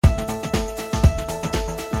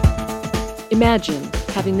Imagine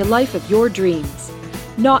having the life of your dreams.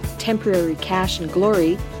 Not temporary cash and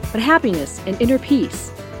glory, but happiness and inner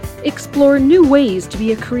peace. Explore new ways to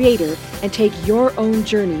be a creator and take your own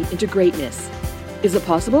journey into greatness. Is it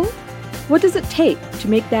possible? What does it take to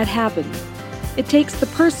make that happen? It takes the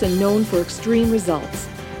person known for extreme results.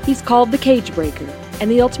 He's called the cage breaker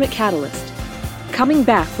and the ultimate catalyst. Coming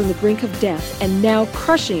back from the brink of death and now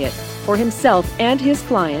crushing it for himself and his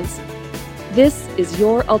clients, this is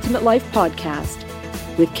Your Ultimate Life Podcast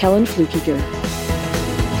with Kellen Flukiger.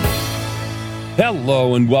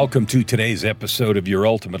 Hello and welcome to today's episode of Your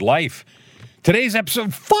Ultimate Life. Today's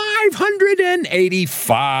episode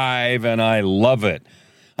 585, and I love it.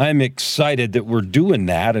 I'm excited that we're doing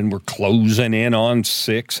that, and we're closing in on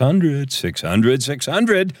 600. Do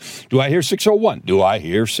I hear 601? Do I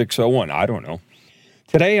hear 601? I don't know.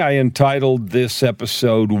 Today I entitled this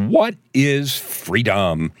episode, What is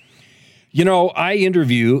Freedom? You know, I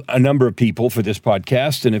interview a number of people for this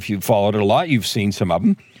podcast, and if you've followed it a lot, you've seen some of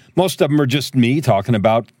them. Most of them are just me talking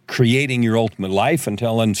about creating your ultimate life and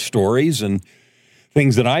telling stories and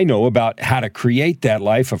things that I know about how to create that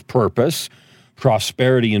life of purpose,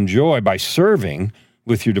 prosperity, and joy by serving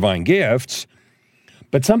with your divine gifts.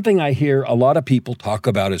 But something I hear a lot of people talk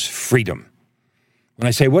about is freedom. When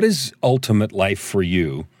I say, what is ultimate life for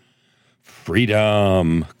you?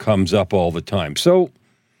 Freedom comes up all the time. So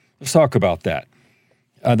let's talk about that.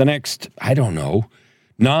 The next,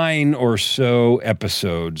 9 or so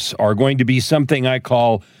episodes are going to be something I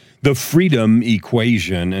call the freedom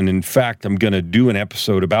equation. And in fact, I'm going to do an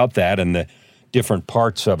episode about that and the different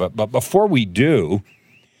parts of it. But before we do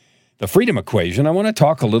the freedom equation, I want to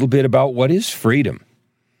talk a little bit about what is freedom.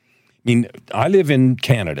 I mean, I live in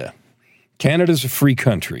Canada. Canada's a free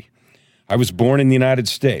country. I was born in the United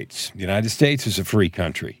States. The United States is a free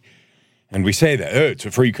country. And we say that, it's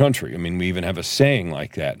a free country. I mean, we even have a saying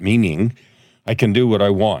like that, meaning I can do what I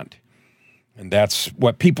want. And that's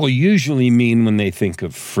what people usually mean when they think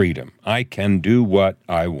of freedom. I can do what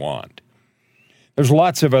I want. There's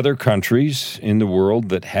lots of other countries in the world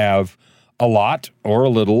that have a lot or a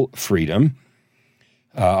little freedom.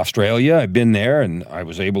 Australia, I've been there, and I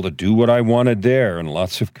was able to do what I wanted there. And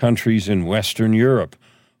lots of countries in Western Europe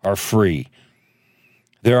are free.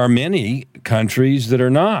 There are many countries that are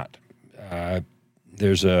not.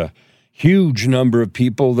 There's a huge number of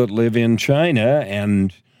people that live in China,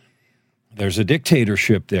 and there's a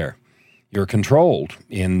dictatorship there. You're controlled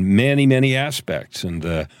in many, many aspects.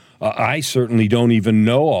 And I certainly don't even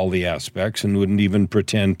know all the aspects and wouldn't even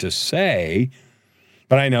pretend to say.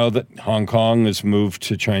 But I know that Hong Kong has moved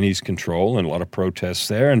to Chinese control and a lot of protests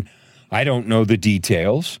there. And I don't know the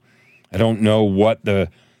details. I don't know what the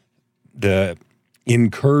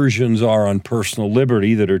incursions are on personal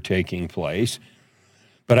liberty that are taking place.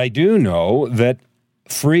 But I do know that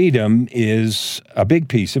freedom is a big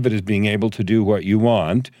piece of it, is being able to do what you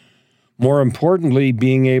want. More importantly,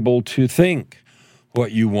 being able to think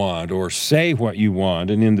what you want or say what you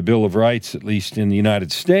want. And in the Bill of Rights, at least in the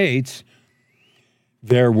United States,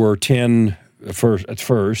 there were 10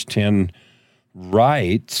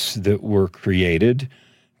 rights that were created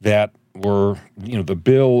that were, the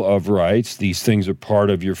Bill of Rights. These things are part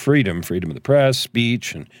of your freedom of the press,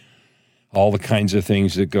 speech, and all the kinds of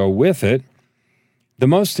things that go with it. The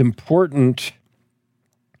most important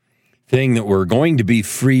thing that we're going to be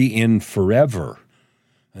free in forever,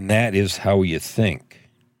 and that is how you think.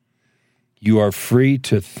 You are free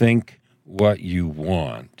to think what you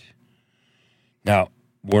want. Now,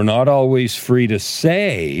 we're not always free to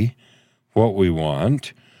say what we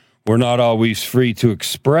want. We're not always free to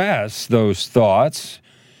express those thoughts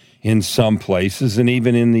in some places, and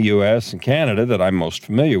even in the U.S. and Canada that I'm most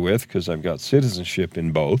familiar with because I've got citizenship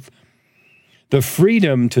in both. The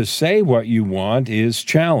freedom to say what you want is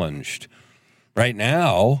challenged. Right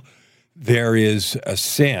now, there is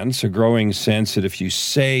a growing sense that if you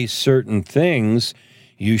say certain things,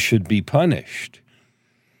 you should be punished.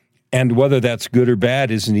 And whether that's good or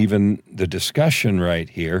bad isn't even the discussion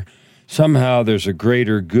right here. Somehow there's a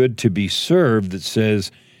greater good to be served that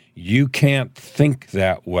says you can't think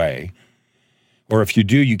that way. Or if you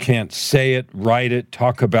do, you can't say it, write it,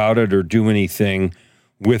 talk about it, or do anything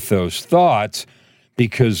with those thoughts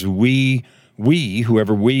because we,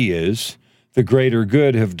 whoever we is, the greater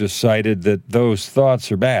good, have decided that those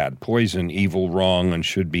thoughts are bad, poison, evil, wrong, and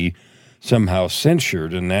should be somehow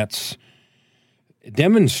censured. And that's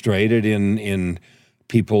demonstrated in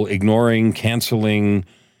people ignoring, canceling,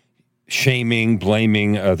 shaming,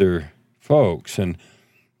 blaming other folks. And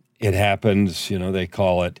it happens, they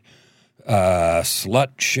call it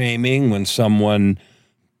slut shaming when someone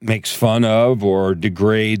makes fun of or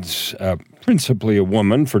degrades a principally a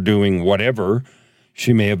woman, for doing whatever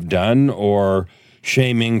she may have done, or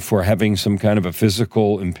shaming for having some kind of a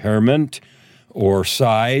physical impairment, or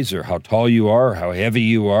size, or how tall you are, or how heavy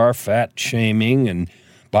you are, fat shaming and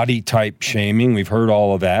body type shaming. We've heard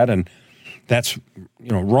all of that, and that's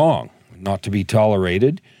wrong, not to be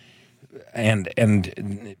tolerated. And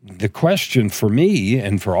the question for me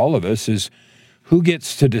and for all of us is, who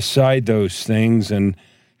gets to decide those things, and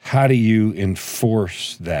how do you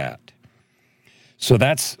enforce that? So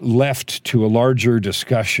that's left to a larger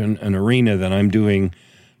discussion, an arena that I'm doing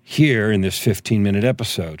here in this 15-minute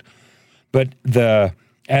episode. But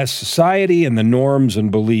as society and the norms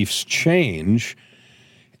and beliefs change,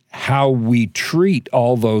 how we treat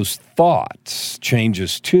all those thoughts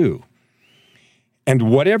changes too.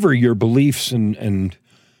 And whatever your beliefs and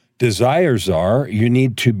desires are, you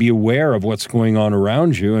need to be aware of what's going on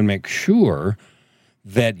around you and make sure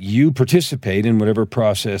that you participate in whatever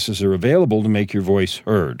processes are available to make your voice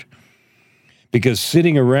heard. Because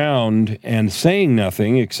sitting around and saying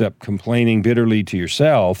nothing except complaining bitterly to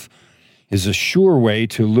yourself is a sure way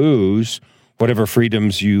to lose whatever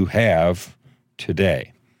freedoms you have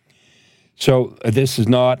today. So this is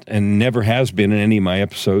not, and never has been in any of my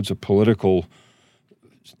episodes, a political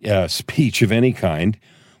speech of any kind.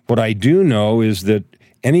 What I do know is that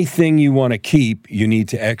anything you want to keep, you need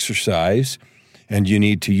to exercise, and you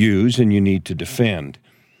need to use, and you need to defend.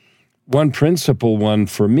 One principal one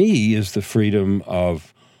for me is the freedom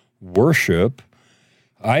of worship.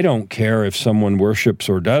 I don't care if someone worships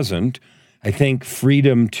or doesn't. I think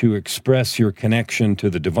freedom to express your connection to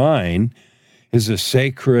the divine is a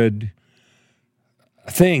sacred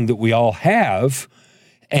thing that we all have,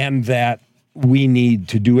 and that we need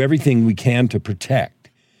to do everything we can to protect.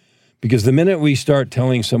 Because the minute we start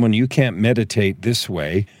telling someone you can't meditate this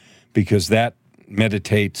way because that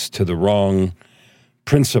meditates to the wrong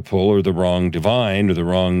principle or the wrong divine or the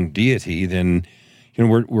wrong deity, then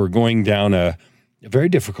we're going down a very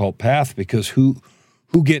difficult path, because who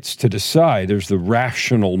gets to decide? There's the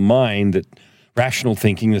rational mind, rational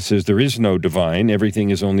thinking that says there is no divine, everything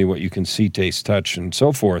is only what you can see, taste, touch, and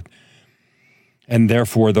so forth. And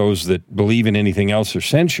therefore those that believe in anything else are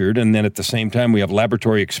censured. And then at the same time, we have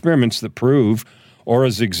laboratory experiments that prove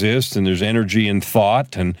auras exist, and there's energy in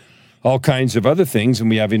thought and all kinds of other things. And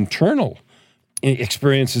we have internal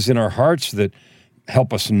experiences in our hearts that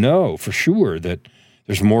help us know for sure that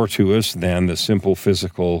there's more to us than the simple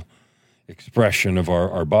physical expression of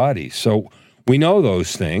our bodies. So we know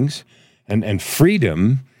those things, and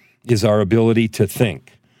freedom is our ability to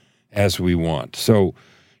think as we want. So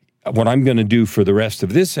what I'm going to do for the rest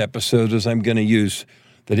of this episode is I'm going to use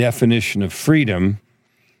the definition of freedom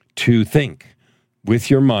to think with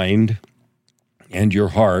your mind and your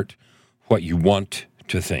heart what you want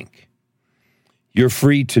to think. You're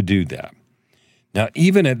free to do that. Now,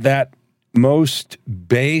 even at that most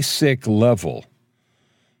basic level,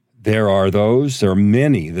 there are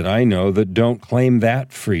many that I know that don't claim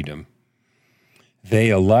that freedom.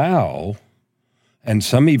 They allow, and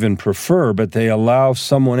some even prefer, but they allow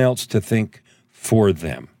someone else to think for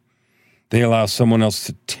them. They allow someone else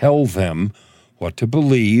to tell them what to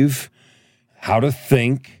believe, how to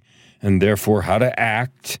think, and therefore how to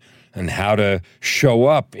act and how to show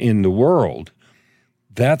up in the world.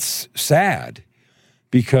 That's sad,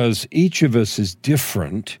 because each of us is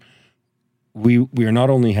different. We are not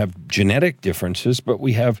only have genetic differences, but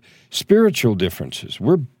we have spiritual differences.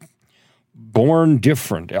 We're born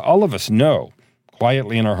different. All of us know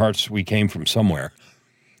quietly in our hearts we came from somewhere.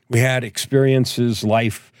 We had experiences,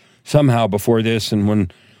 life somehow before this, and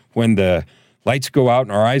when the lights go out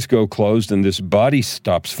and our eyes go closed and this body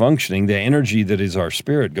stops functioning, the energy that is our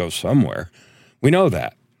spirit goes somewhere. We know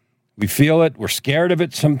that. We feel it, we're scared of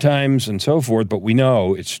it sometimes and so forth, but we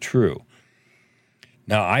know it's true.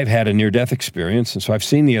 Now, I've had a near-death experience, and so I've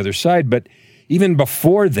seen the other side, but even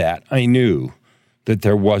before that, I knew that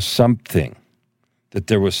there was something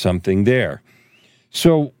there.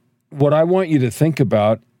 So what I want you to think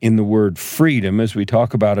about in the word freedom, as we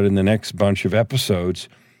talk about it in the next bunch of episodes,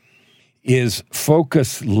 is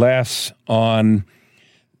focus less on,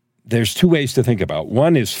 there's two ways to think about.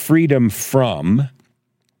 One is freedom from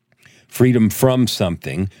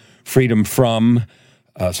something, freedom from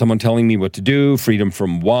someone telling me what to do, freedom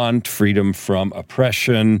from want, freedom from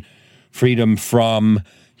oppression, freedom from,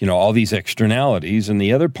 all these externalities. And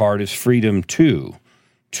the other part is freedom to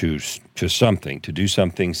something, to do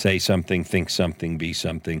something, say something, think something, be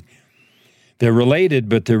something. They're related,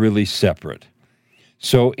 but they're really separate.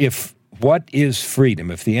 So what is freedom?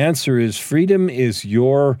 If the answer is freedom is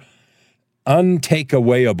your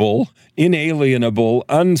untakeawayable, inalienable,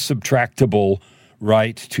 unsubtractable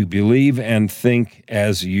right to believe and think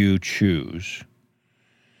as you choose.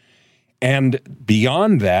 And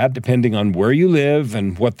beyond that, depending on where you live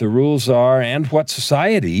and what the rules are and what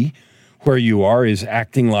society where you are is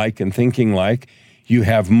acting like and thinking like, you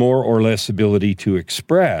have more or less ability to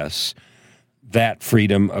express that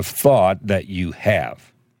freedom of thought that you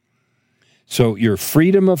have. So your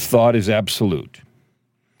freedom of thought is absolute.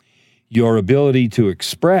 Your ability to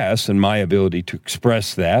express, and my ability to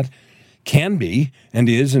express that, can be and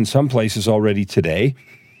is in some places already today.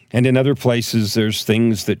 And in other places, there's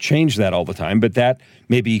things that change that all the time, but that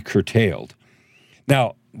may be curtailed.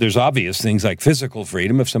 Now, there's obvious things like physical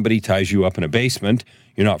freedom. If somebody ties you up in a basement,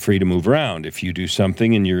 you're not free to move around. If you do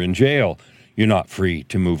something and you're in jail, you're not free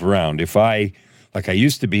to move around. If I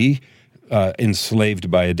used to be,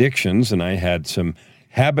 enslaved by addictions, and I had some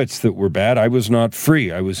habits that were bad, I was not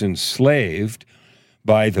free. I was enslaved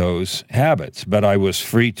by those habits, but I was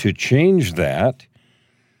free to change that.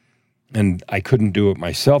 And I couldn't do it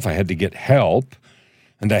myself. I had to get help,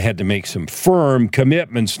 and I had to make some firm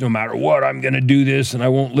commitments. No matter what, I'm going to do this, and I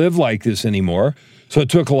won't live like this anymore. So it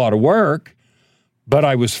took a lot of work, but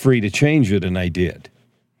I was free to change it, and I did.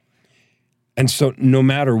 And so no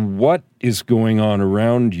matter what is going on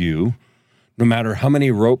around you, no matter how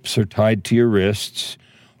many ropes are tied to your wrists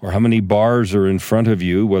or how many bars are in front of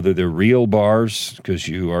you, whether they're real bars because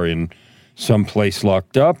you are in some place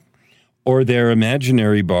locked up, or they're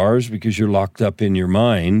imaginary bars because you're locked up in your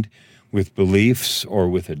mind with beliefs or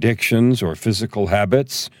with addictions or physical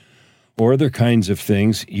habits or other kinds of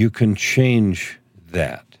things, you can change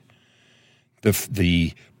that.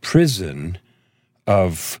 The prison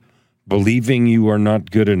of believing you are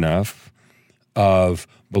not good enough, of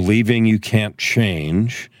believing you can't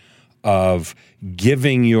change, of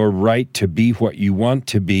giving your right to be what you want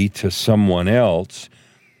to be to someone else,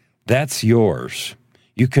 that's yours.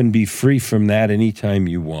 You can be free from that anytime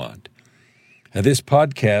you want. Now, this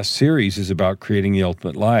podcast series is about creating the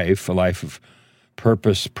ultimate life, a life of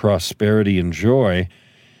purpose, prosperity, and joy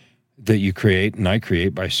that you create and I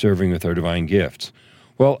create by serving with our divine gifts.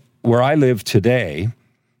 Well, where I live today,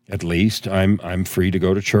 at least, I'm free to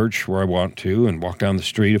go to church where I want to and walk down the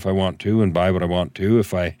street if I want to and buy what I want to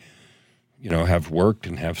if I, have worked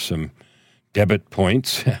and have some debit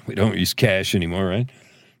points. We don't use cash anymore, right?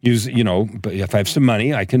 But if I have some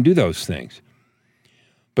money, I can do those things.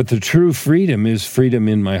 But the true freedom is freedom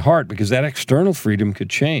in my heart, because that external freedom could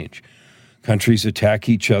change. Countries attack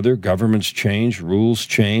each other, governments change, rules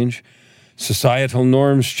change, societal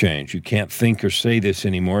norms change. You can't think or say this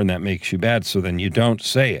anymore, and that makes you bad, so then you don't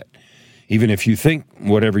say it, even if you think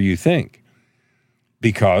whatever you think,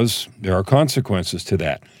 because there are consequences to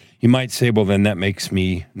that. You might say, well, then that makes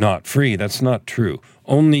me not free. That's not true.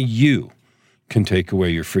 Only you can take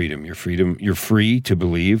away your freedom. You're free to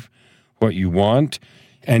believe what you want,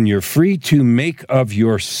 and you're free to make of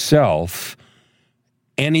yourself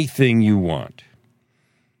anything you want.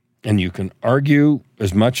 And you can argue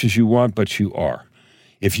as much as you want, but you are.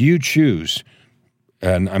 If you choose,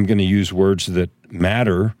 and I'm going to use words that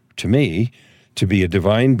matter to me, to be a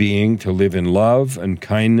divine being, to live in love and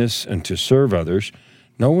kindness and to serve others,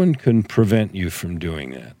 no one can prevent you from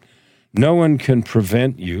doing that. No one can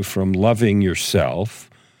prevent you from loving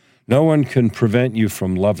yourself. No one can prevent you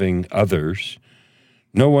from loving others.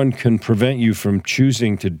 No one can prevent you from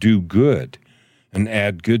choosing to do good and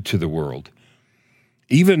add good to the world.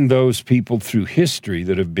 Even those people through history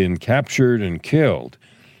that have been captured and killed,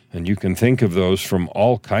 and you can think of those from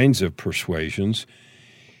all kinds of persuasions,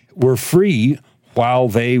 were free while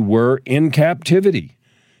they were in captivity.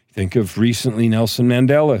 Think of recently Nelson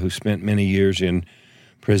Mandela, who spent many years in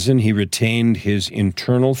prison. He retained his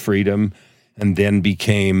internal freedom and then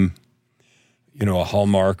became, a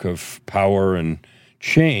hallmark of power and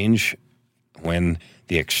change when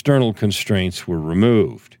the external constraints were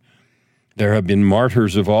removed. There have been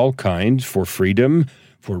martyrs of all kinds for freedom,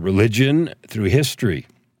 for religion, through history.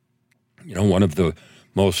 One of the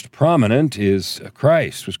most prominent is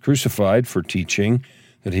Christ, was crucified for teaching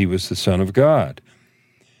that he was the Son of God.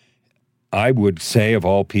 I would say of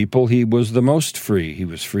all people, he was the most free. He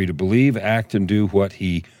was free to believe, act, and do what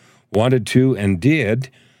he wanted to and did.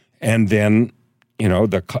 And then,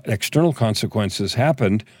 the external consequences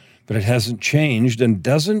happened, but it hasn't changed and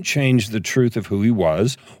doesn't change the truth of who he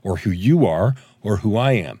was or who you are or who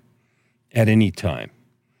I am at any time.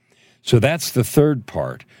 So that's the third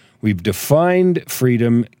part. We've defined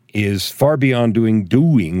freedom is far beyond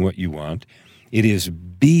doing what you want. It is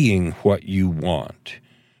being what you want.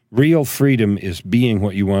 Real freedom is being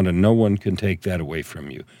what you want, and no one can take that away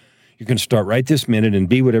from you. You can start right this minute and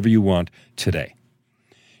be whatever you want today.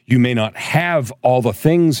 You may not have all the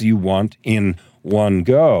things you want in one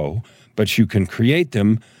go, but you can create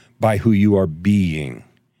them by who you are being.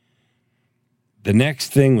 The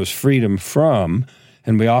next thing was freedom from,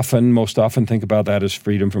 and we most often think about that as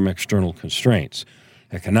freedom from external constraints,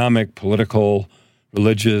 economic, political,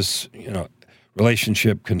 religious,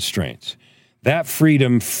 relationship constraints. That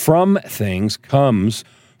freedom from things comes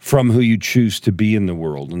from who you choose to be in the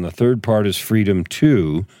world. And the third part is freedom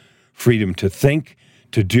to think,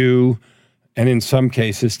 to do, and in some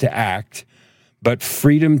cases to act, but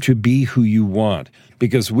freedom to be who you want.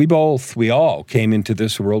 Because we all came into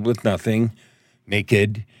this world with nothing,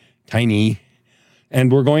 naked, tiny,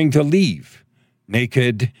 and we're going to leave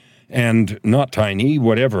naked and not tiny,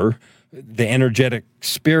 whatever. The energetic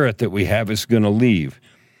spirit that we have is going to leave.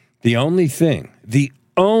 The only thing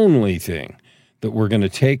that we're going to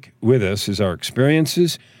take with us is our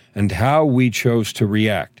experiences and how we chose to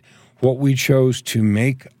react, what we chose to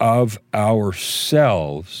make of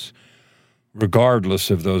ourselves,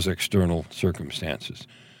 regardless of those external circumstances.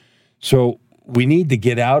 So we need to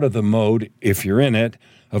get out of the mode, if you're in it,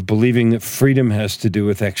 of believing that freedom has to do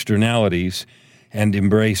with externalities and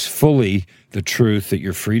embrace fully the truth that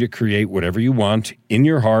you're free to create whatever you want in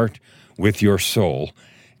your heart with your soul.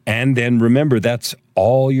 And then remember, that's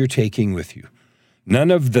all you're taking with you.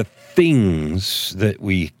 None of the things that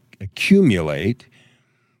we accumulate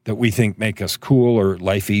that we think make us cool or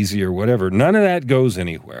life easy or whatever, none of that goes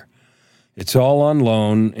anywhere. It's all on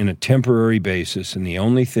loan in a temporary basis, and the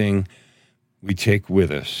only thing we take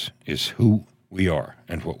with us is who we are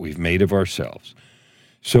and what we've made of ourselves.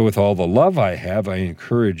 So with all the love I have, I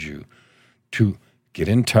encourage you to get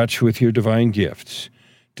in touch with your divine gifts,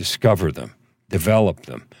 discover them, develop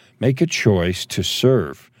them, make a choice to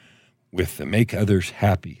serve with them, make others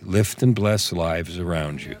happy, lift and bless lives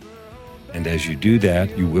around you. And as you do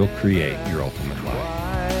that, you will create your ultimate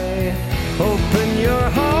life. Open your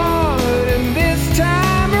heart and this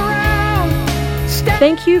time around.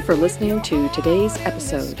 Thank you for listening to today's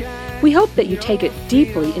episode. We hope that you take it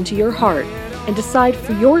deeply into your heart and decide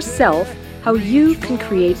for yourself how you can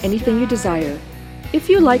create anything you desire. If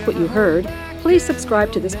you like what you heard, please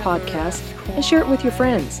subscribe to this podcast and share it with your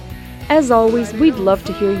friends. As always, we'd love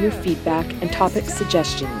to hear your feedback and topic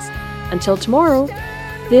suggestions. Until tomorrow,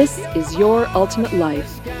 this is Your Ultimate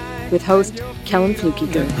Life with host Kellen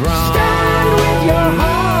Flukiger. Stand with your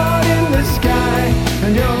heart in the sky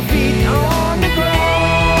and your feet